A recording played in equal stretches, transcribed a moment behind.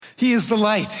He is the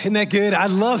light. Isn't that good? I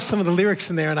love some of the lyrics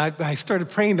in there, and I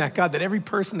started praying that, God, that every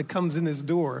person that comes in this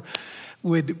door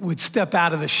would step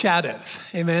out of the shadows,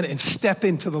 amen, and step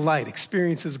into the light,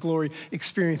 experience his glory,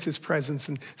 experience his presence,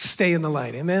 and stay in the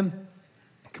light, amen?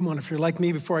 Come on, if you're like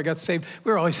me before I got saved,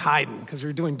 we were always hiding because we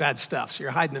were doing bad stuff. So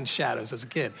you're hiding in the shadows as a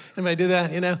kid. Anybody do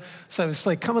that, So it's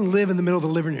like, come and live in the middle of the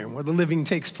living room where the living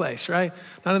takes place, right?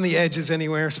 Not on the edges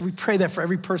anywhere. So we pray that for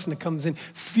every person that comes in,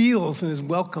 feels and is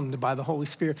welcomed by the Holy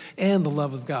Spirit and the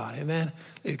love of God, amen?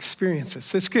 They experience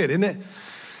this. It's good, isn't it?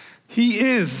 He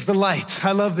is the light.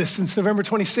 I love this. Since November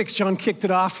 26th, John kicked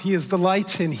it off. He is the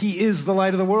light, and he is the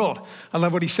light of the world. I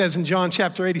love what he says in John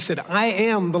chapter 8. He said, I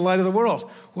am the light of the world.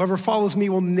 Whoever follows me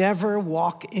will never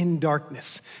walk in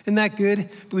darkness. Isn't that good?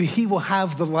 He will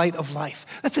have the light of life.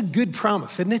 That's a good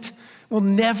promise, isn't it? We'll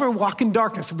never walk in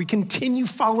darkness. If we continue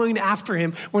following after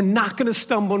him, we're not going to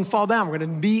stumble and fall down. We're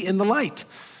going to be in the light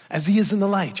as he is in the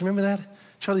light. Do you remember that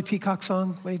Charlie Peacock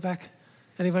song way back?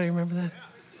 Anybody remember that?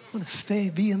 I want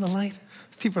to be in the light.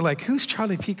 People are like, who's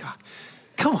Charlie Peacock?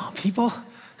 Come on, people.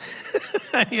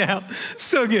 Yeah,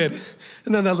 so good.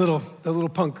 And then that little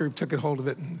punk group took a hold of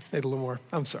it and made a little more.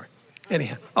 I'm sorry.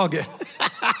 Anyhow, all good.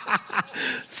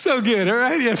 So good, all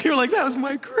right? Yeah, if you're like, that was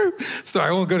my group. Sorry,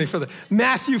 I won't go any further.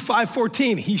 Matthew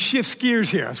 5:14, he shifts gears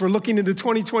here as we're looking into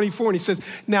 2024, and he says,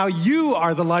 now you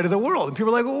are the light of the world. And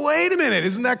people are like, well, wait a minute,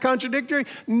 isn't that contradictory?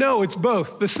 No, it's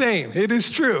both the same. It is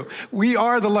true. We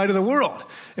are the light of the world.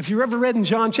 If you ever read in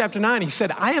John chapter 9, he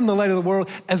said, I am the light of the world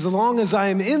as long as I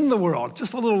am in the world.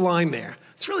 Just a little line there.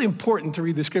 It's really important to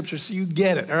read the scripture so you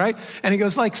get it, all right? And he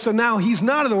goes so now he's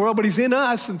not in the world, but he's in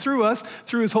us and through us,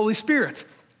 through his Holy Spirit.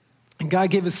 And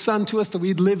God gave his son to us that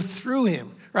we'd live through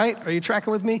him, right? Are you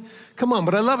tracking with me? Come on,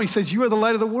 but I love it. He says, you are the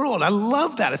light of the world. I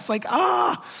love that. It's like,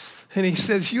 And he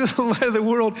says, you are the light of the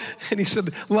world. And he said,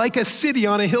 like a city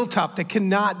on a hilltop that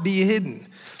cannot be hidden.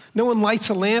 No one lights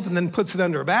a lamp and then puts it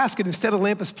under a basket. Instead, a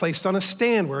lamp is placed on a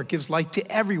stand where it gives light to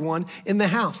everyone in the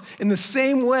house. In the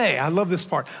same way, I love this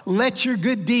part, let your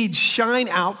good deeds shine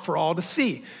out for all to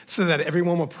see so that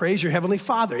everyone will praise your heavenly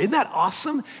Father. Isn't that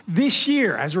awesome? This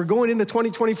year, as we're going into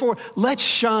 2024, let's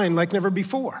shine like never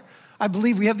before. I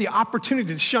believe we have the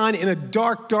opportunity to shine in a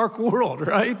dark, dark world,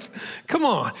 right? Come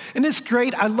on. And it's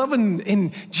great. I love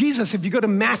in Jesus, if you go to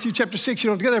Matthew chapter 6,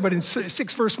 you don't get there, but in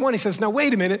 6 verse 1, he says, now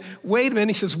wait a minute.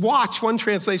 He says, watch. One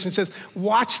translation says,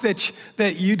 watch that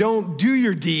you don't do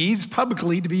your deeds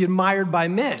publicly to be admired by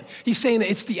men. He's saying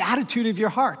it's the attitude of your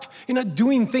heart. You're not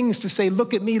doing things to say,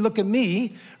 look at me,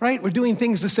 right? We're doing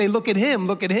things to say, look at him,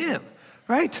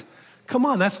 right? Come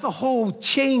on, that's the whole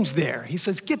change there. He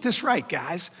says, get this right,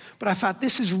 guys. But I thought,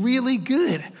 this is really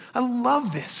good. I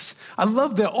love this. I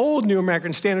love the old New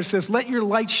American Standard says, let your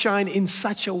light shine in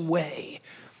such a way.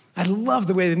 I love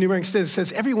the way the New American Standard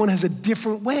says everyone has a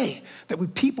different way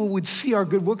that people would see our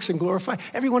good works and glorify.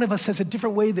 Every one of us has a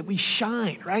different way that we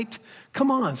shine, right? Come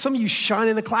on. Some of you shine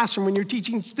in the classroom when you're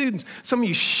teaching students. Some of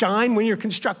you shine when you're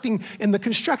constructing in the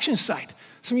construction site.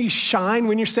 Some of you shine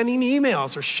when you're sending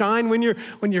emails, or shine when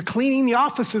you're cleaning the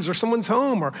offices or someone's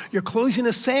home, or you're closing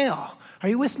a sale. Are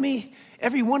you with me?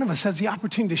 Every one of us has the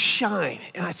opportunity to shine.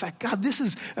 And I thought, God,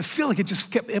 I feel like it just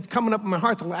kept coming up in my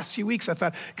heart the last few weeks. I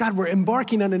thought, God, we're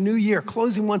embarking on a new year,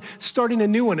 closing one, starting a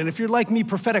new one. And if you're like me,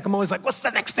 prophetic, I'm always like, what's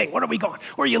the next thing? Where are we going?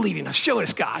 Where are you leading us? Show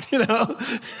us, God,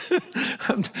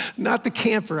 I'm not the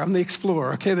camper, I'm the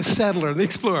explorer, okay? The settler, the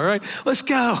explorer, right? Let's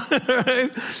go,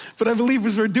 right? But I believe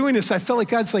as we're doing this, I felt like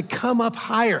God's like, come up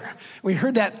higher. We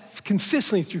heard that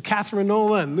consistently through Catherine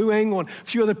Nola and Lou Engle and a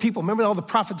few other people. Remember all the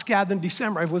prophets gathered in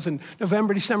December? I was in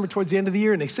November, December, towards the end of the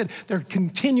year, and they said their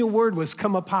continual word was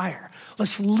come up higher.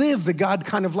 Let's live the God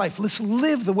kind of life. Let's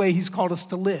live the way he's called us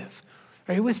to live.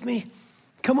 Are you with me?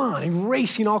 Come on,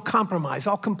 erasing all compromise,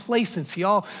 all complacency,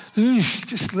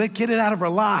 just get it out of our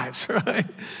lives, right?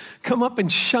 Come up and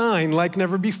shine like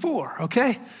never before,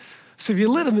 okay? So if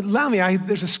you allow me,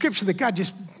 there's a scripture that God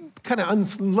just kind of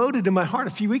unloaded in my heart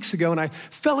a few weeks ago, and I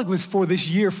felt like it was for this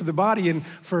year, for the body and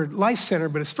for Life Center,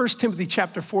 but it's 1 Timothy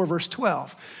chapter 4, verse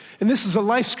 12. And this is a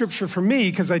life scripture for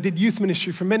me because I did youth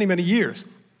ministry for many, many years.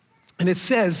 And it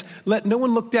says, let no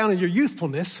one look down on your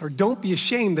youthfulness, or don't be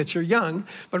ashamed that you're young,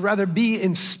 but rather be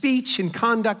in speech and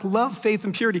conduct, love, faith,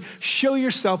 and purity. Show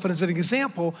yourself as an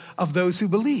example of those who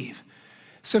believe.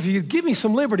 So if you give me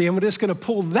some liberty, I'm just going to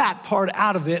pull that part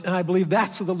out of it. And I believe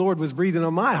that's what the Lord was breathing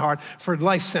on my heart for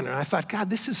Life Center. And I thought, God,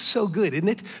 this is so good, isn't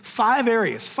it? 5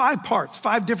 areas, 5 parts,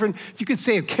 5 different, if you could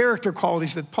say, character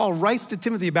qualities that Paul writes to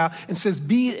Timothy about and says,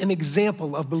 be an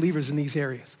example of believers in these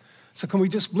areas. So can we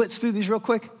just blitz through these real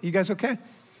quick? You guys okay?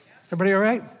 Everybody all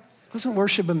right? Wasn't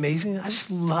worship amazing? I just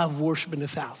love worship in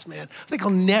this house, man. I think I'll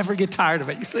never get tired of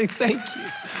it. You say, thank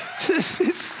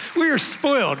you. We are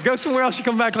spoiled. Go somewhere else, you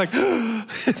come back like,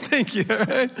 thank you, all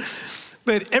right?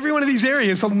 But every one of these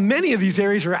areas, so many of these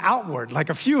areas are outward, like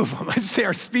a few of them. I'd say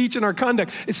our speech and our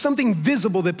conduct is something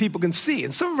visible that people can see.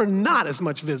 And some of them are not as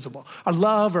much visible. Our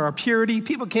love or our purity,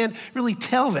 people can't really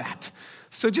tell that.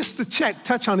 So just to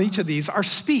touch on each of these, our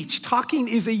speech, talking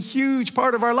is a huge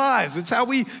part of our lives. It's how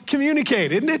we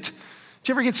communicate, isn't it? Did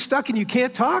you ever get stuck and you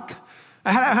can't talk?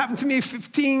 I had it happen to me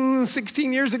 15,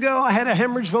 16 years ago. I had a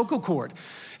hemorrhaged vocal cord.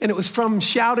 And it was from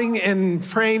shouting and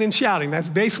praying and shouting.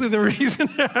 That's basically the reason,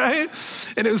 right?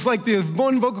 And it was like the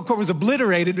one vocal cord was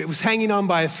obliterated. It was hanging on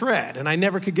by a thread. And I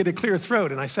never could get a clear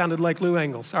throat. And I sounded like Lou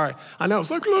Engle. Sorry. I know. It's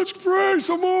like, let's pray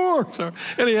some more. So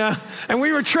anyhow, and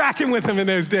we were tracking with him in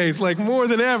those days, like more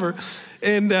than ever.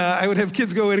 And I would have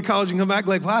kids go away to college and come back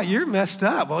like, wow, you're messed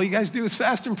up. All you guys do is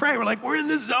fast and pray. We're like, we're in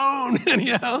the zone.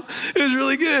 Anyhow, it was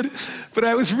really good. But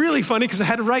I was really funny because I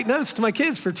had to write notes to my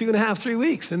kids for 2.5, 3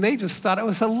 weeks. And they just thought it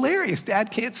was hilarious.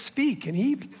 Dad can't speak. And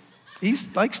he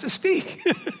likes to speak.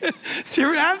 Did you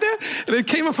ever have that? And it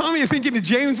came upon me, I think, in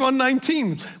James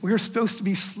 1:19. We were supposed to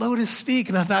be slow to speak.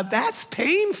 And I thought, that's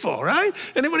painful, right?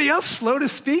 Anybody else slow to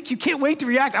speak? You can't wait to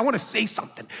react. I want to say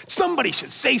something. Somebody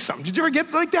should say something. Did you ever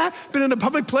get like that? Been in a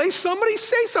public place? Somebody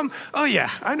say something. Oh, yeah,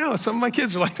 I know. Some of my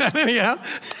kids are like that anyhow.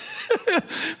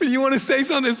 But you want to say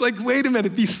something, it's like, wait a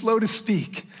minute, be slow to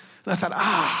speak. And I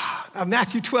thought,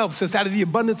 Matthew 12 says, out of the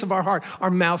abundance of our heart,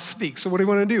 our mouth speaks. So what do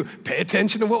we want to do? Pay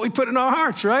attention to what we put in our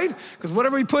hearts, right? Because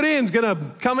whatever we put in is going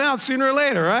to come out sooner or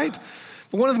later, right?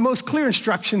 But one of the most clear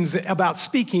instructions about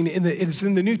speaking is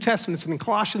in the New Testament. It's in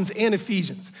Colossians and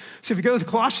Ephesians. So if you go to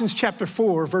Colossians chapter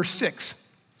 4, verse 6,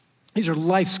 these are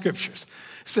life scriptures.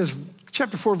 It says,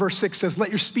 chapter 4, verse 6 says, let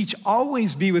your speech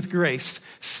always be with grace,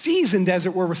 seasoned as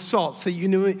it were with salt, so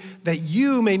that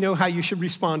you may know how you should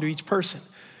respond to each person.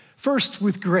 First,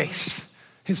 with grace,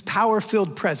 his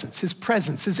power-filled presence,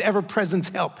 his ever-present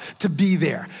help to be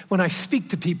there. When I speak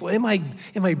to people, am I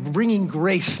bringing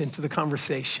grace into the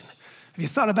conversation? Have you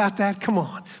thought about that? Come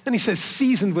on. Then he says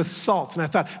seasoned with salt. And I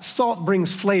thought salt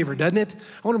brings flavor, doesn't it?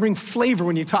 I want to bring flavor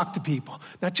when you talk to people.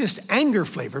 Not just anger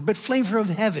flavor, but flavor of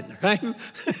heaven, right?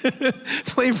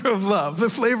 Flavor of love, the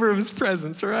flavor of his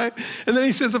presence, all right? And then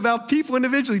he says about people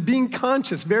individually, being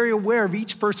conscious, very aware of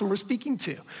each person we're speaking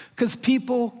to. Because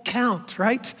people count,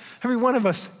 right? Every one of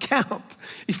us count.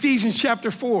 Ephesians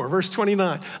chapter 4, verse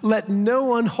 29. Let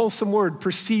no unwholesome word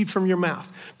proceed from your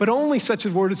mouth, but only such a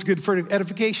word as good for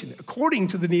edification, according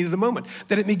to the need of the moment,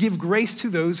 that it may give grace to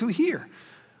those who hear.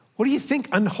 What do you think?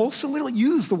 Unwholesome? We don't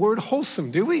use the word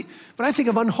wholesome, do we? But I think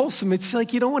of unwholesome, it's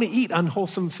like you don't want to eat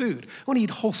unwholesome food. I want to eat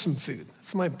wholesome food.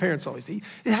 That's what my parents always eat.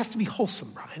 It has to be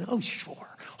wholesome, Brian. Oh, sure.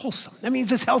 Wholesome. That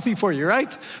means it's healthy for you,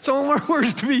 right? So I want our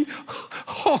words to be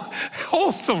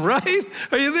wholesome, right?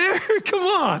 Are you there? Come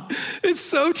on. It's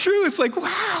so true. It's like,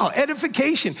 wow,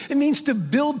 edification. It means to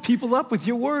build people up with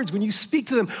your words. When you speak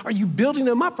to them, are you building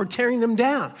them up or tearing them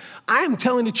down? I am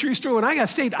telling the true story. When I got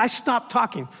saved, I stopped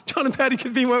talking. John and Patty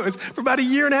could be with us for about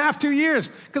 1.5 years, 2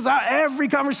 years. Because every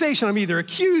conversation, I'm either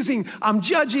accusing, I'm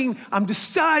judging, I'm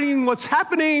deciding what's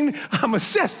happening, I'm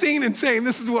assessing and saying,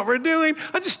 this is what we're doing.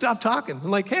 I just stopped talking. I'm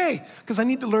like, hey, because I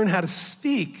need to learn how to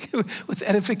speak with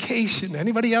edification.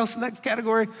 Anybody else in that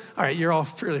category? All right, you're all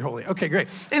fairly holy. Okay, great.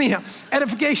 Anyhow,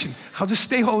 edification. I'll just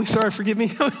stay holy. Sorry, forgive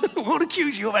me. I won't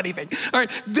accuse you of anything. All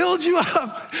right, build you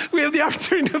up. We have the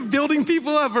opportunity of building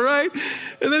people up, all right?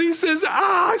 And then he says,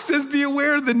 be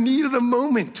aware of the need of the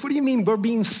moment. What do you mean? We're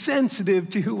being sensitive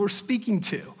to who we're speaking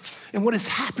to and what is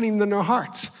happening in our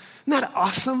hearts. Isn't that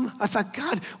awesome? I thought,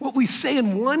 God, what we say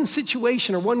in one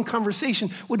situation or one conversation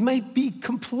might be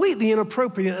completely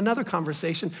inappropriate in another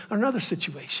conversation or another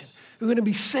situation. We're going to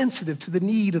be sensitive to the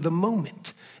need of the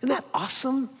moment. Isn't that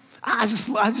awesome? I just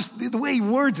the way he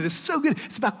words it is so good.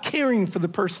 It's about caring for the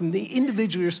person, the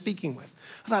individual you're speaking with.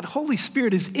 I thought Holy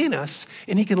Spirit is in us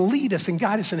and he can lead us and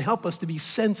guide us and help us to be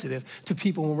sensitive to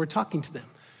people when we're talking to them.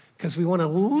 Because we want to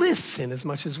listen as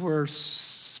much as we're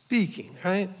speaking,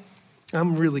 right?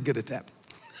 I'm really good at that.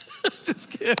 Just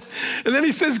kidding. And then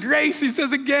he says grace. He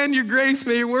says again, your grace,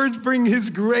 may your words bring his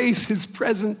grace, his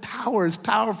present power, his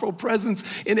powerful presence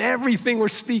in everything we're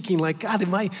speaking. Like, God,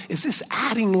 is this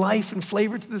adding life and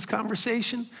flavor to this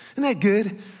conversation? Isn't that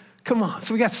good? Come on.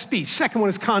 So we got speech. Second one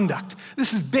is conduct.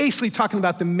 This is basically talking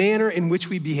about the manner in which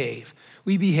we behave.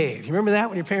 We behave. You remember that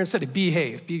when your parents said to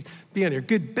behave? Be on your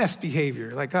good, best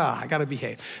behavior. Like, I got to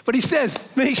behave. But he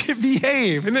says, they should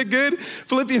behave. Isn't it good?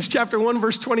 Philippians chapter 1,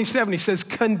 verse 27, he says,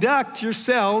 conduct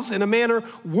yourselves in a manner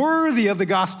worthy of the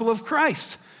gospel of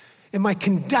Christ. Am I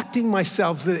conducting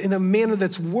myself in a manner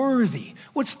that's worthy?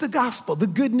 What's the gospel? The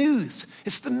good news.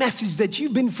 It's the message that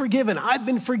you've been forgiven. I've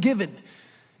been forgiven.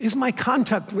 Is my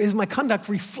conduct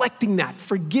reflecting that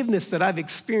forgiveness that I've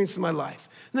experienced in my life?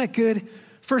 Isn't that good?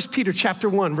 1 Peter chapter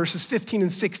 1, verses 15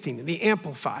 and 16 in the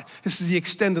Amplified. This is the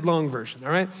extended long version,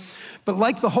 all right? But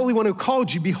like the Holy One who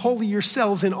called you, be holy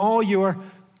yourselves in all your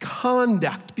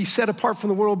conduct. Be set apart from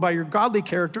the world by your godly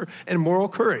character and moral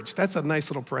courage. That's a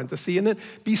nice little parenthesis, isn't it?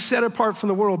 Be set apart from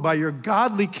the world by your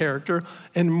godly character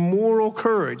and moral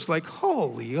courage. Like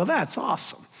holy, oh, that's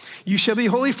awesome. You shall be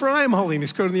holy, for I am holy. And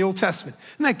he's quoting the Old Testament.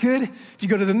 Isn't that good? If you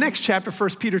go to the next chapter, 1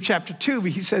 Peter chapter 2,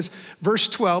 he says, verse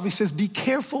 12, he says, be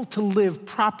careful to live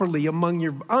properly among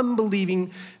your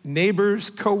unbelieving neighbors,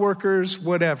 coworkers,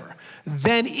 whatever.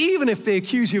 Then even if they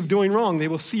accuse you of doing wrong, they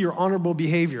will see your honorable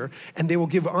behavior and they will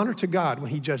give honor to God when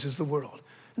he judges the world.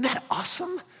 Isn't that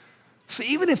awesome? So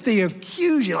even if they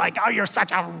accuse you, like, oh, you're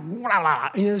such a blah, blah,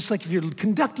 it's like if you're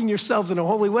conducting yourselves in a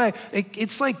holy way,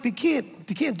 it's like they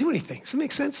can't do anything. Does that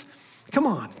make sense? Come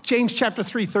on. James chapter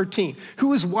 3:13.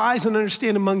 Who is wise and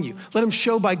understand among you? Let him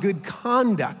show by good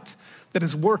conduct that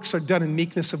his works are done in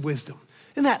meekness of wisdom.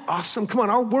 Isn't that awesome? Come on,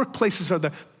 our workplaces are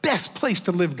the best place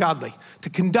to live godly, to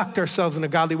conduct ourselves in a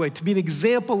godly way, to be an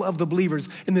example of the believers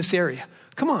in this area.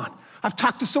 Come on. I've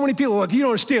talked to so many people, like, you don't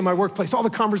understand my workplace. All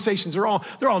the conversations are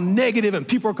they're all negative and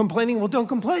people are complaining. Well, don't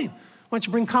complain. Why don't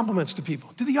you bring compliments to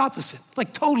people? Do the opposite.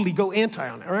 Like totally go anti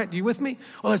on it, all right? Are you with me?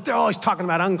 Well, they're always talking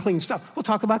about unclean stuff. We'll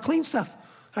talk about clean stuff,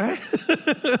 all right?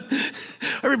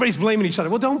 Everybody's blaming each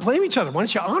other. Well, don't blame each other. Why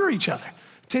don't you honor each other?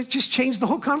 To just change the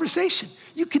whole conversation.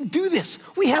 You can do this.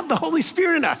 We have the Holy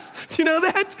Spirit in us. Do you know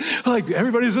that? Like,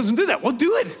 everybody doesn't do that. Well,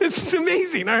 do it. It's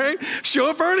amazing, all right? Show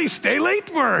up early, stay late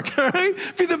to work, all right?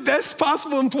 Be the best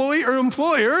possible employee or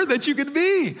employer that you could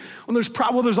be. When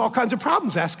there's all kinds of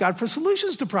problems. Ask God for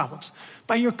solutions to problems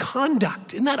by your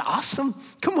conduct. Isn't that awesome?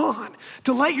 Come on.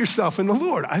 Delight yourself in the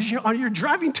Lord as you're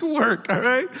driving to work, all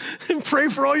right? And pray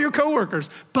for all your coworkers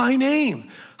by name.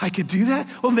 I could do that?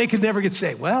 Well, they could never get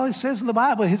saved. Well, it says in the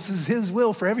Bible, this is his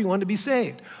will for everyone to be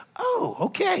saved. Oh,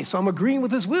 okay, so I'm agreeing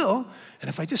with his will. And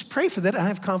if I just pray for that, I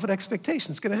have confident expectation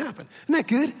it's going to happen. Isn't that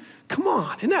good? Come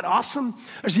on, isn't that awesome?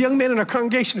 There's a young man in our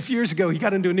congregation a few years ago. He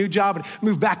got into a new job and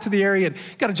moved back to the area and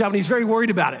got a job, and he's very worried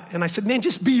about it. And I said, man,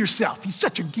 just be yourself.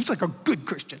 He's like a good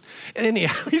Christian. And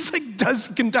anyhow,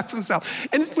 conducts himself.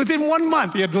 And within 1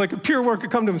 month, he had like a peer worker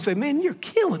come to him and say, man, you're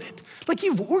killing it. Like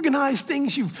you've organized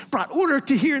things, you've brought order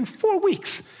to here in 4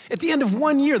 weeks. At the end of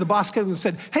 1 year, the boss came and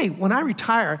said, hey, when I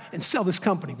retire and sell this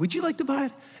company, would you like to buy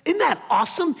it? Isn't that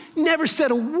awesome? Never said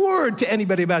a word to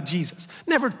anybody about Jesus.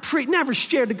 Never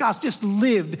shared the gospel, just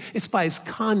lived. It's by his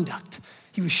conduct.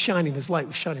 He was shining, his light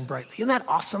was shining brightly. Isn't that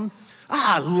awesome?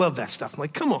 I love that stuff. I'm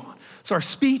like, come on. So our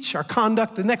speech, our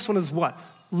conduct, the next one is what?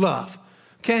 Love.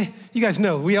 Okay? You guys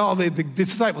know, we all, the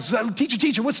disciples,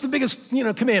 teacher, what's the biggest,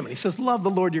 commandment? He says, love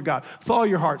the Lord your God with all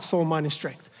your heart, soul, mind, and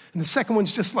strength. And the second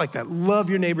one's just like that. Love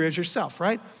your neighbor as yourself,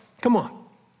 right? Come on.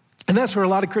 And that's where a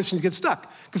lot of Christians get stuck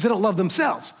because they don't love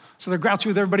themselves. So they're grouchy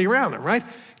with everybody around them, right?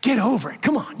 Get over it.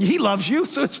 Come on. He loves you,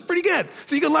 so it's pretty good.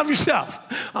 So you can love yourself.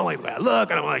 I don't like the way I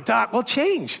look. I don't like to talk. Well,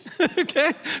 change.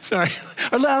 Okay? Sorry.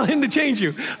 Allow him to change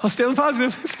you. I'll stay on the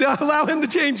positive. Still allow him to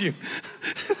change you.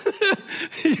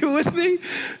 You with me?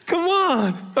 Come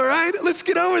on. All right? Let's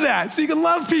get over that so you can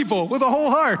love people with a whole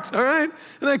heart. All right?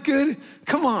 Isn't that good?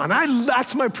 Come on.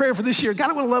 That's my prayer for this year. God,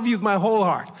 I want to love you with my whole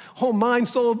heart. Whole mind,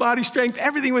 soul, body, strength,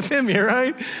 everything within me,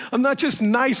 right? I'm not just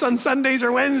nice on Sundays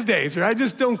or Wednesdays, right? I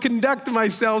just don't conduct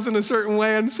myself in a certain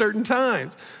way at certain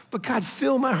times. But God,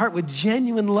 fill my heart with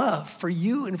genuine love for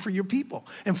you and for your people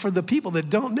and for the people that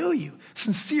don't know you.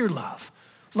 Sincere love.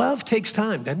 Love takes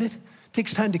time, doesn't it? It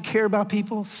takes time to care about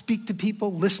people, speak to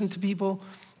people, listen to people,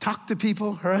 talk to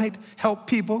people, all right? Help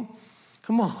people.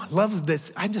 Come on, love this.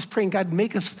 I'm just praying, God,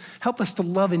 help us to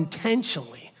love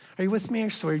intentionally. Are you with me?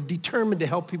 So we're determined to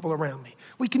help people around me.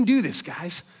 We can do this,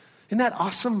 guys. Isn't that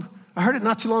awesome? I heard it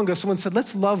not too long ago. Someone said,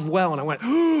 let's love well. And I went,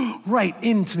 right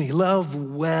into me, love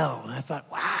well. And I thought,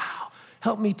 wow,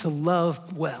 help me to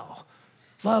love well.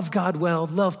 Love God well,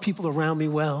 love people around me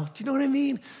well. Do you know what I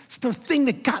mean? It's the thing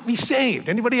that got me saved.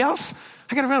 Anybody else?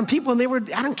 I got around people and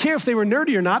I don't care if they were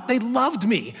nerdy or not, they loved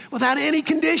me without any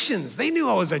conditions. They knew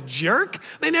I was a jerk.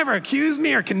 They never accused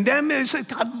me or condemned me. They said,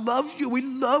 God loves you, we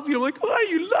love you. I'm like, oh,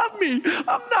 you love me.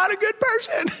 I'm not a good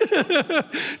person.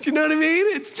 Do you know what I mean?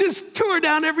 It's just tore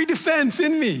down every defense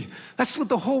in me. That's what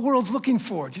the whole world's looking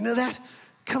for. Do you know that?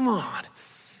 Come on.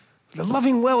 The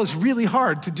loving well is really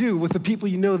hard to do with the people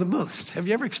you know the most. Have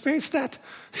you ever experienced that?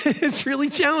 It's really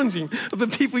challenging with the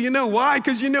people you know. Why?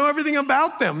 Because you know everything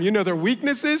about them. You know their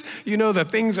weaknesses. You know the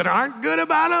things that aren't good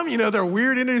about them. You know their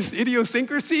weird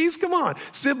idiosyncrasies. Come on.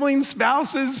 Siblings,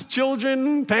 spouses,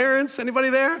 children, parents, anybody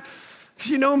there? Because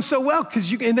you know them so well,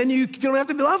 and then you don't have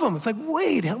to love them. It's like,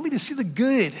 wait, help me to see the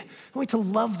good. Help me to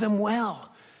love them well.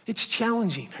 It's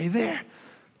challenging. Are you there?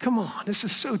 Come on, this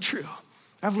is so true.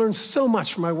 I've learned so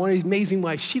much from my one amazing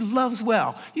wife. She loves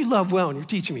well. You love well, and you're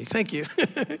teaching me. Thank you.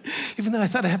 Even though I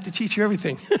thought I have to teach you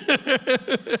everything.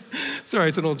 Sorry,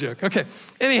 it's an old joke. Okay.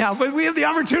 Anyhow, but we have the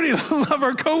opportunity to love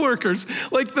our coworkers,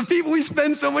 like the people we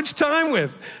spend so much time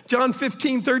with. John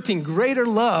 15:13, greater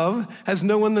love has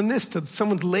no one than this, to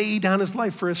someone lay down his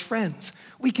life for his friends.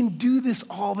 We can do this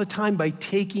all the time by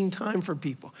taking time for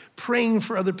people, praying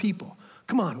for other people.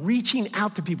 Come on, reaching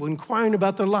out to people, inquiring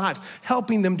about their lives,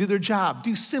 helping them do their job,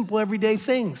 do simple everyday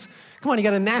things. Come on, you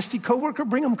got a nasty coworker,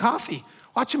 bring them coffee.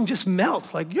 Watch them just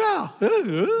melt, like, yeah, they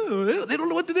don't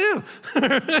know what to do.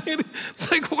 It's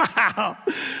like, wow.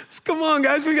 Come on,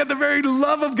 guys, we got the very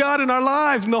love of God in our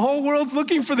lives, and the whole world's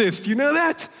looking for this. Do you know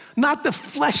that? Not the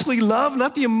fleshly love,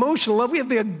 not the emotional love. We have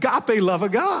the agape love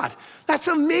of God. That's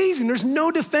amazing. There's no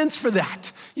defense for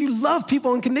that. You love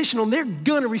people unconditional, and they're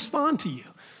going to respond to you.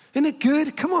 Isn't it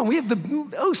good? Come on, we have the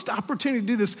most opportunity to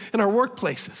do this in our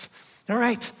workplaces, all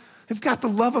right? We've got the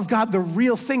love of God, the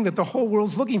real thing that the whole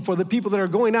world's looking for. The people that are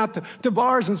going out to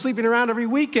bars and sleeping around every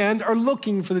weekend are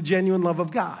looking for the genuine love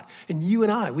of God. And you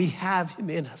and I, we have him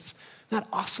in us. Isn't that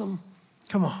awesome?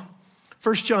 Come on.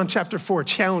 1 John chapter 4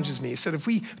 challenges me. He said, if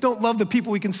we don't love the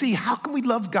people we can see, how can we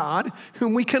love God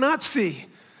whom we cannot see?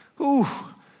 Ooh.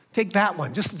 Take that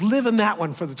one. Just live in that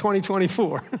one for the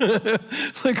 2024.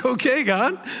 Like, okay,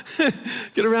 God.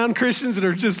 Get around Christians that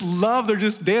are just love. They're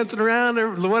just dancing around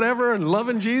or whatever and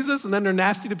loving Jesus. And then they're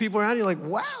nasty to people around. You're like,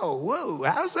 wow, whoa,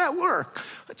 how's that work?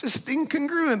 That's just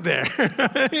incongruent there.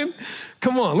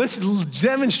 Come on, let's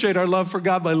demonstrate our love for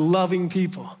God by loving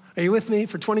people. Are you with me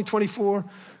for 2024?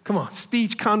 Come on,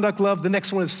 speech, conduct, love. The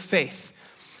next one is faith.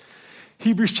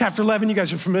 Hebrews chapter 11, you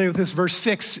guys are familiar with this, verse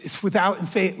 6. It's without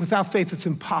faith, it's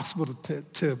impossible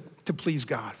to please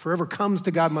God. For whoever comes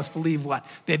to God must believe what?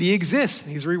 That he exists,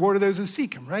 and he's a rewarder of those who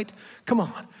seek him, right? Come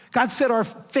on. God said our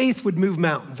faith would move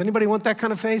mountains. Anybody want that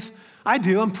kind of faith? I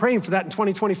do. I'm praying for that in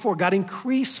 2024. God,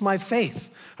 increase my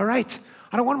faith, all right?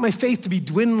 I don't want my faith to be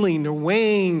dwindling or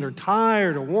waned or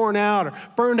tired or worn out or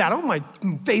burned out. I want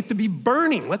my faith to be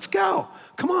burning. Let's go.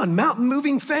 Come on,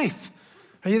 mountain-moving faith.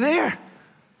 Are you there?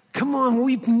 Come on, when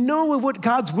we know what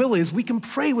God's will is, we can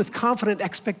pray with confident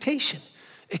expectation,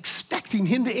 expecting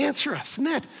him to answer us. And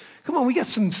that, come on, we got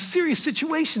some serious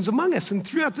situations among us and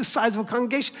throughout the size of a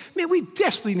congregation. Man, we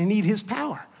desperately need his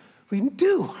power. We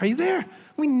do. Are you there?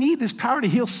 We need this power to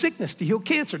heal sickness, to heal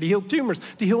cancer, to heal tumors,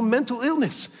 to heal mental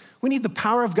illness. We need the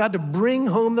power of God to bring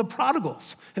home the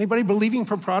prodigals. Anybody believing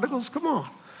for prodigals? Come on.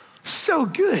 So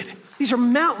good. These are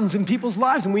mountains in people's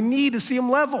lives, and we need to see them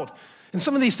leveled. And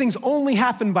some of these things only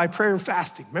happen by prayer and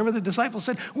fasting. Remember the disciples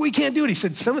said, we can't do it. He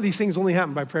said, some of these things only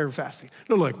happen by prayer and fasting.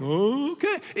 They're like, oh,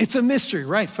 okay. It's a mystery,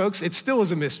 right, folks? It still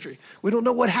is a mystery. We don't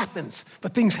know what happens,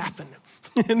 but things happen.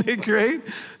 Isn't that great?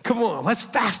 Come on, let's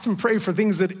fast and pray for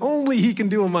things that only he can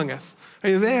do among us. Are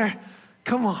you there?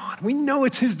 Come on. We know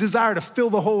it's his desire to fill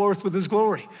the whole earth with his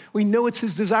glory. We know it's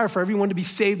his desire for everyone to be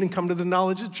saved and come to the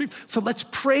knowledge of the truth. So let's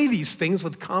pray these things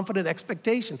with confident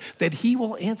expectation that he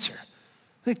will answer.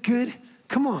 Isn't that good?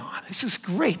 Come on, this is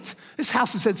great. This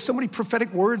house has had so many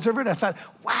prophetic words over it. I thought,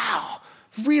 wow,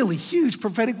 really huge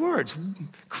prophetic words.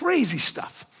 Crazy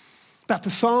stuff about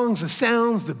the songs, the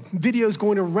sounds, the videos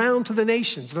going around to the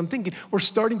nations. And I'm thinking we're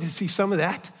starting to see some of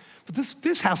that. But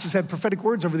this house has had prophetic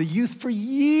words over the youth for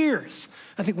years.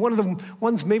 I think one of the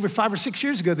ones maybe 5 or 6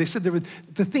 years ago, they said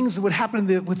the things that would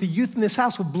happen with the youth in this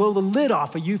house would blow the lid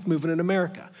off a youth movement in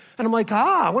America. And I'm like,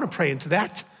 I want to pray into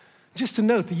that. Just to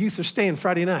note, the youth are staying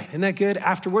Friday night. Isn't that good?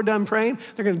 After we're done praying,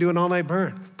 they're going to do an all-night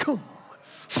burn. Come on.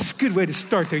 This is a good way to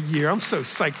start the year. I'm so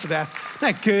psyched for that. Isn't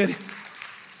that good?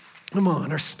 Come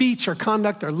on. Our speech, our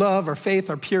conduct, our love, our faith,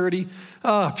 our purity.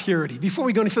 Purity. Before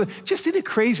we go any further, just isn't it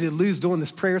crazy that Lou's doing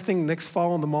this prayer thing next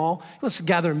fall in the mall? He wants to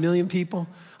gather 1 million people.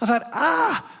 I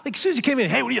thought, like as soon as he came in,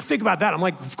 hey, what do you think about that? I'm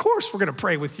like, of course we're going to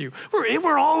pray with you.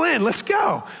 We're all in. Let's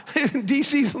go.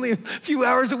 DC's only a few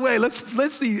hours away. Let's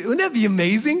see. Wouldn't that be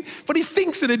amazing? But he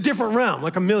thinks in a different realm,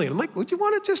 like 1 million. I'm like, would you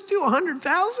want to just do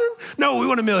 100,000? No, we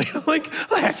want 1 million. I'm like,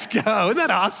 let's go. Isn't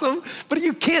that awesome? But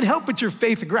you can't help but your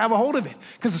faith to grab a hold of it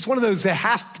because it's one of those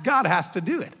that God has to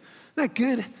do it. Isn't that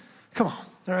good? Come on.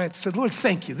 All right, said, Lord,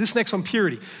 thank you. This next one,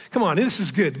 purity. Come on, this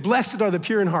is good. Blessed are the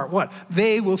pure in heart. What?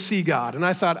 They will see God. And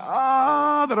I thought,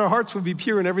 that our hearts would be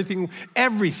pure in everything,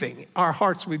 our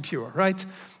hearts would be pure, right?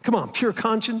 Come on, pure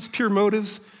conscience, pure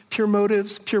motives, pure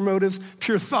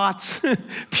thoughts,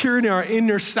 pure in our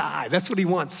inner side. That's what he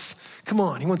wants. Come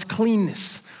on, he wants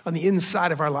cleanness on the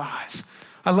inside of our lives.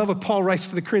 I love what Paul writes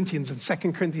to the Corinthians in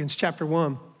 2 Corinthians chapter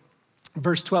 1.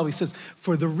 Verse 12, he says,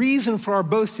 for the reason for our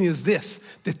boasting is this,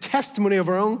 the testimony of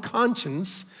our own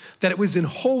conscience, that it was in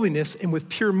holiness and with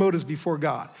pure motives before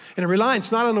God. And a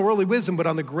reliance not on the worldly wisdom, but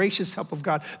on the gracious help of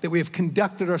God, that we have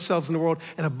conducted ourselves in the world,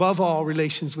 and above all,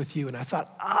 relations with you. And I thought,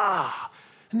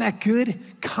 isn't that good?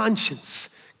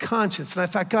 Conscience. And I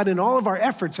thought, God, in all of our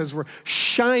efforts as we're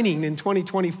shining in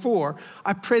 2024,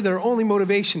 I pray that our only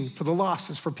motivation for the lost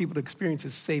is for people to experience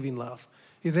his saving love.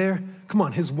 You there? Come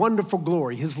on, his wonderful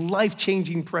glory, his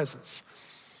life-changing presence.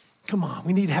 Come on,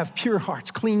 we need to have pure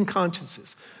hearts, clean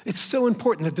consciences. It's so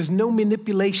important that there's no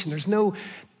manipulation. There's no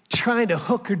trying to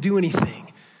hook or do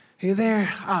anything. Are you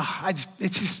there?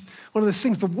 It's just one of those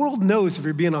things. The world knows if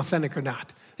you're being authentic or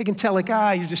not. They can tell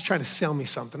you're just trying to sell me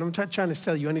something. I'm not trying to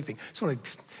sell you anything. I just want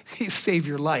to save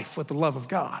your life with the love of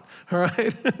God, all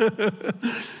right?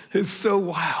 It's so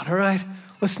wild, all right?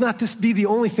 Let's not this be the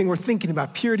only thing we're thinking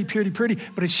about, purity,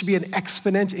 but it should be an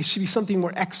exponential, it should be something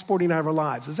we're exporting out of our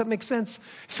lives. Does that make sense?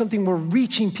 It's something we're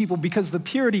reaching people because of the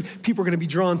purity, people are going to be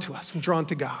drawn to us and drawn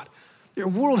to God. The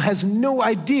world has no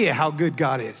idea how good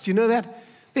God is. Do you know that?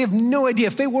 They have no idea.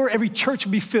 If they were, every church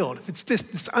would be filled. If it's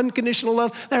this unconditional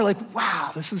love, they're like,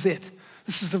 wow, this is it.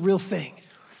 This is the real thing.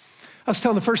 I was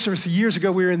telling the first service years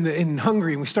ago, we were in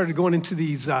Hungary, and we started going into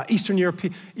these Eastern Europe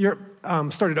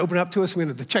started to open up to us. We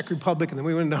went into the Czech Republic, and then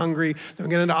we went into Hungary, then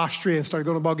we got into Austria, and started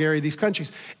going to Bulgaria, these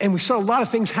countries. And we saw a lot of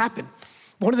things happen.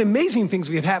 One of the amazing things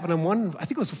we had happened on one, I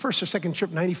think it was the first or second trip,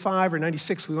 95 or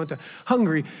 96, we went to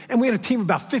Hungary, and we had a team of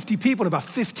about 50 people, and about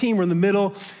 15 were in the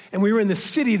middle, and we were in this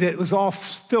city that was all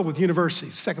filled with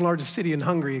universities, second largest city in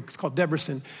Hungary. It's called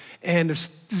Debrecen, and there's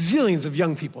zillions of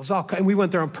young people. And we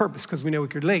went there on purpose because we knew we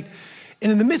could relate.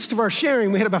 And in the midst of our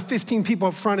sharing, we had about 15 people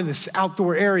up front in this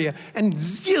outdoor area, and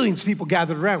zillions of people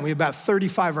gathered around. We had about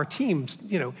 35 of our teams,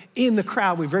 in the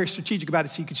crowd. We were very strategic about it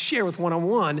so you could share with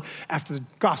one-on-one after the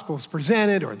gospel was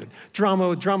presented or the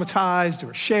drama dramatized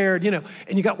or shared, and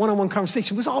you got one-on-one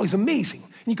conversation. It was always amazing.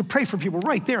 And you could pray for people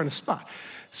right there on the spot.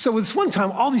 So this one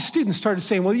time, all these students started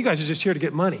saying, well, you guys are just here to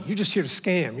get money. You're just here to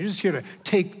scam. You're just here to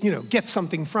take, get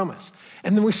something from us.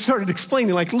 And then we started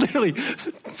explaining, literally,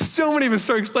 so many of us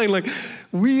started explaining,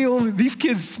 these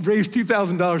kids raised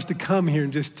 $2,000 to come here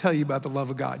and just tell you about the love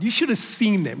of God. You should have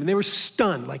seen them. And they were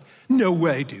stunned, no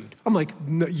way, dude. I'm like,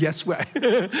 no, yes way.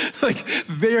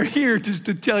 They're here just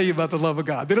to tell you about the love of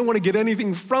God. They don't want to get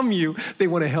anything from you. They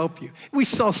want to help you. We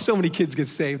saw so many kids get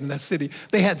saved in that city.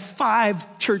 They had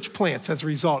 5 church plants as a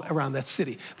result around that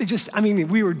city.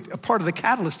 We were a part of the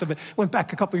catalyst of it. Went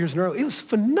back a couple years in a row. It was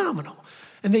phenomenal.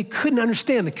 And they couldn't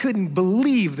understand. They couldn't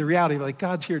believe the reality of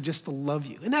God's here just to love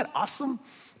you. Isn't that awesome?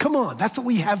 Come on, that's what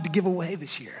we have to give away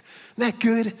this year. Isn't that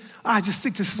good? I just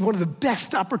think this is one of the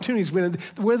best opportunities where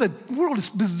the world is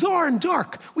bizarre and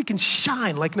dark. We can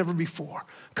shine like never before.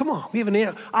 Come on, we have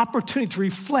an opportunity to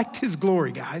reflect his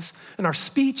glory, guys. In our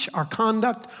speech, our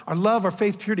conduct, our love, our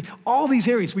faith, purity, all these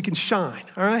areas we can shine,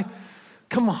 all right?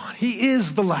 Come on, he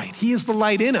is the light. He is the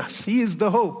light in us. He is the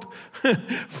hope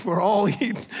for all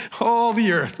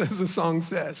the earth, as the song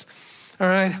says. All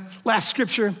right, last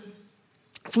scripture,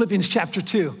 Philippians chapter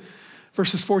 2,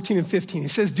 verses 14 and 15. It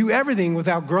says, do everything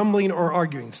without grumbling or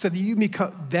arguing, so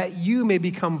that you may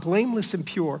become blameless and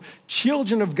pure,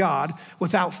 children of God,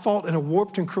 without fault in a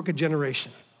warped and crooked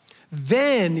generation.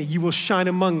 Then you will shine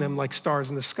among them like stars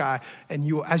in the sky,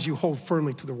 and as you hold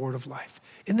firmly to the word of life.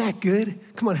 Isn't that good?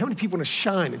 Come on, how many people want to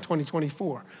shine in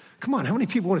 2024? Come on, how many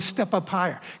people want to step up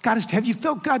higher? Have you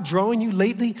felt God drawing you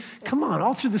lately? Come on,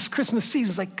 all through this Christmas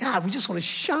season, it's God, we just want to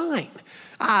shine.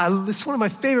 It's one of my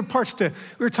favorite parts we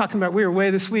were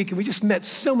away this week, and we just met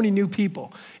so many new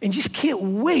people, and you just can't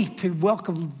wait to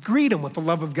greet them with the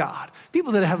love of God.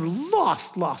 People that have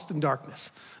lost in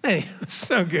darkness. Hey, it's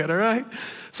so good, all right?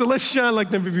 So let's shine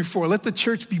like never before. Let the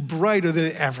church be brighter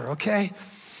than ever, okay?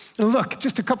 And look,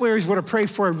 just a couple areas I want to pray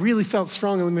for. I really felt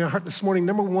strongly in my heart this morning.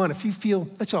 Number one,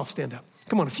 let's all stand up.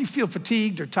 Come on, if you feel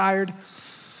fatigued or tired,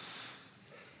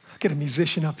 I'll get a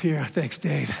musician up here. Thanks,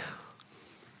 Dave.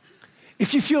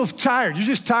 If you feel tired, you're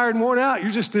just tired and worn out,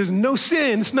 there's no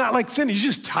sin. It's not like sin, you're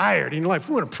just tired in your life.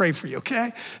 We want to pray for you,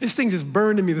 okay? This thing just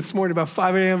burned in me this morning about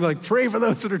 5 a.m. Like, pray for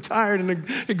those that are tired and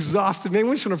exhausted. Man,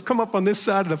 we just want to come up on this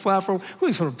side of the platform. We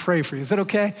just want to pray for you. Is that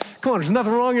okay? Come on, there's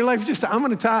nothing wrong in your life. I'm going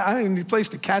to tie, I need a place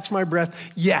to catch my breath.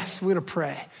 Yes, we're going to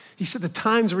pray. He said the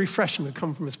times of refreshment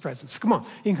come from his presence. Come on,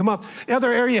 you can come up. The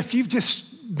other area, if you've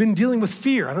just been dealing with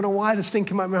fear, I don't know why this thing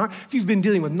came out of my heart. If you've been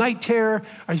dealing with night terror,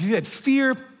 or if you've had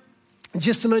fear,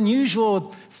 just an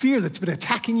unusual fear that's been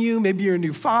attacking you. Maybe you're a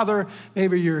new father,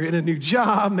 maybe you're in a new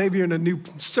job, maybe you're in a new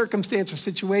circumstance or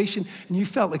situation, and you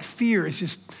felt like fear has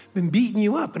just been beating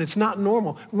you up, and it's not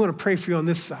normal. We want to pray for you on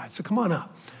this side, so come on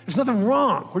up. There's nothing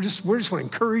wrong. We just want to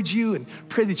encourage you and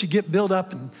pray that you get built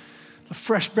up and the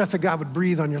fresh breath of God would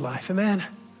breathe on your life, amen?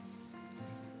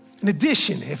 In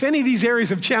addition, if any of these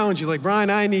areas have challenged you, like, Brian,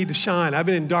 I need to shine. I've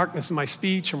been in darkness in my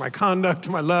speech or my conduct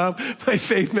or my love, my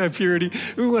faith, my purity.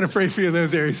 We want to pray for you in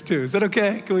those areas too. Is that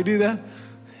okay? Can we do that?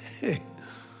 Hey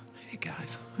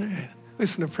guys, all right.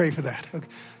 Listen to pray for that. Okay.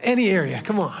 Any area,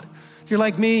 come on. If you're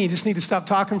like me, you just need to stop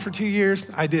talking for 2 years.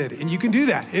 I did, and you can do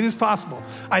that. It is possible.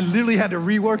 I literally had to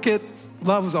rework it.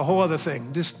 Love was a whole other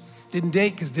thing. Just didn't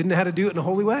date because didn't know how to do it in a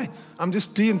holy way. I'm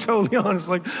just being totally honest.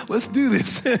 Like, let's do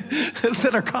this. Let's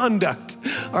let our conduct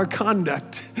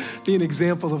be an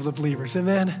example of the believers.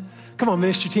 Amen. Come on,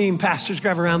 ministry team, pastors,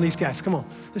 grab around these guys. Come on,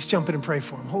 let's jump in and pray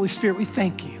for them. Holy Spirit, we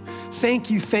thank you. Thank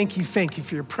you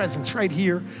for your presence right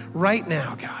here, right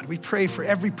now, God. We pray for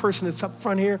every person that's up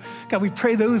front here. God, we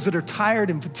pray those that are tired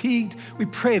and fatigued. We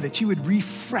pray that you would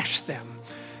refresh them.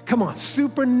 Come on,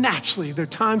 supernaturally, their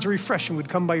times of refreshing would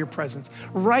come by your presence.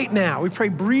 Right now, we pray,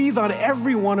 breathe on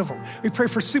every one of them. We pray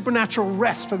for supernatural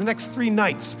rest for the next 3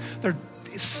 nights. Their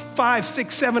 5,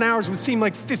 6, 7 hours would seem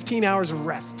like 15 hours of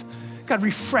rest. God,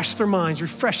 refresh their minds,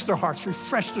 refresh their hearts,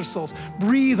 refresh their souls.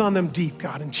 Breathe on them deep,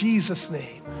 God, in Jesus'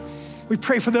 name. We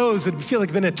pray for those that feel like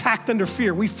they've been attacked under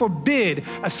fear. We forbid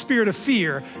a spirit of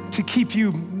fear to keep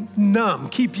you numb,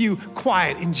 keep you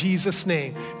quiet in Jesus'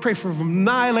 name. Pray for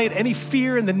annihilate any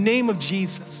fear in the name of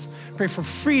Jesus. Pray for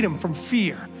freedom from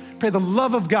fear. Pray the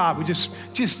love of God would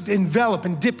just envelop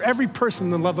and dip every person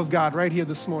in the love of God right here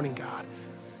this morning, God.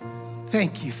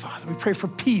 Thank you, Father. We pray for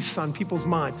peace on people's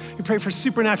minds. We pray for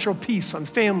supernatural peace on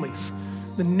families.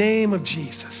 In the name of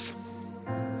Jesus.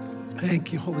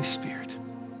 Thank you, Holy Spirit.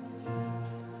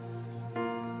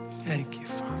 Thank you,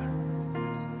 Father.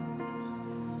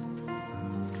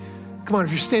 Come on,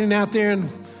 if you're standing out there and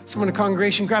someone in the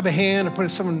congregation, grab a hand or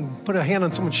put a hand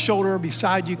on someone's shoulder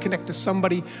beside you, connect to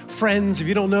somebody, friends. If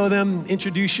you don't know them,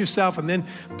 introduce yourself and then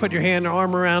put your hand or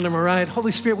arm around them, all right?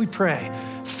 Holy Spirit, we pray.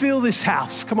 Fill this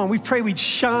house. Come on, we pray we'd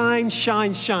shine,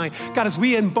 shine, shine. God, as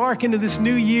we embark into this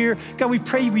new year, God, we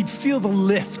pray we'd feel the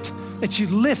lift, that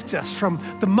you'd lift us from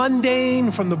the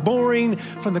mundane, from the boring,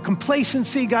 from the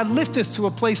complacency. God, lift us to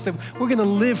a place that we're going to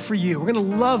live for you. We're going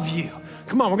to love you.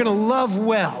 Come on, we're going to love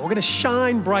well. We're going to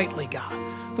shine brightly,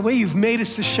 God, the way you've made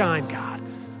us to shine, God.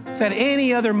 That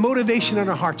any other motivation in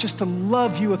our heart, just to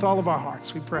love you with all of our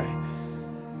hearts, we pray.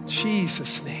 In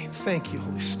Jesus' name, thank you,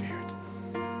 Holy Spirit.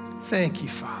 Thank you,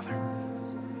 Father.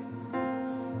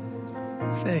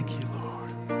 Thank you,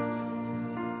 Lord.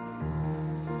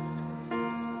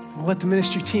 We'll let the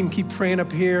ministry team keep praying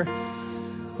up here.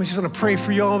 We just want to pray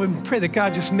for you all and pray that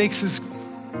God just makes his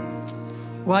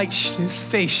light, his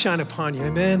face shine upon you.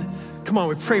 Amen. Come on,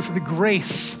 we pray for the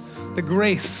grace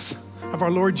of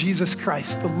our Lord Jesus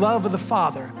Christ, the love of the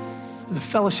Father, and the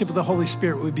fellowship of the Holy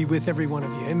Spirit would be with every one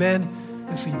of you. Amen.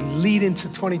 As we lead into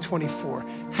 2024.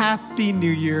 Happy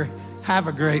New Year. Have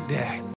a great day.